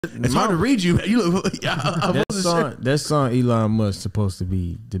It's hard to read you. You look. That song Elon Musk supposed to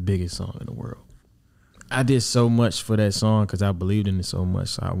be the biggest song in the world. I did so much for that song because I believed in it so much.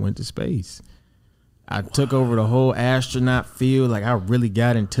 So I went to space. I took over the whole astronaut field. Like I really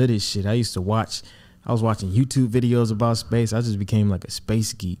got into this shit. I was watching YouTube videos about space. I just became like a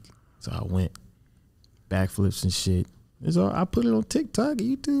space geek. So I went backflips and shit. I put it on TikTok,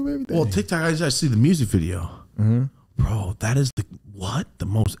 YouTube, everything. Well, TikTok, I just see the music video. Bro, that is the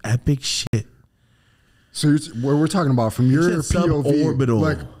most epic shit. So what we're talking about from your POV, orbital,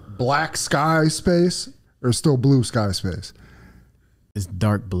 like black sky space or still blue sky space? It's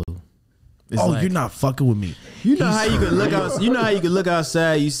dark blue. It's you're not fucking with me. You know how you can look out. You know how you can look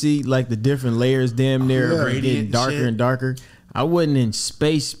outside. You see like the different layers, damn near getting darker and darker. I wasn't in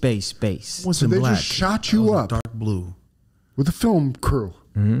space. So they just shot you up dark blue with a film crew.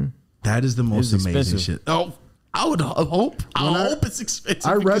 That is the most amazing shit. Oh, I would hope. I hope it's expensive.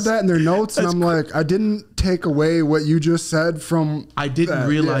 I read that in their notes, and I'm like, I didn't take away what you just said from. I didn't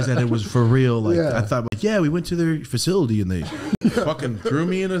realize that it was for real. Like I thought, we went to their facility and they fucking threw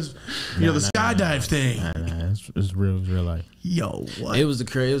me in the skydive thing. It's real life. Yo, what? It was the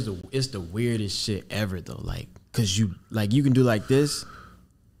crazy. It's the weirdest shit ever though. Like, cause you can do like this,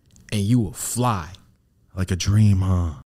 and you will fly like a dream, huh?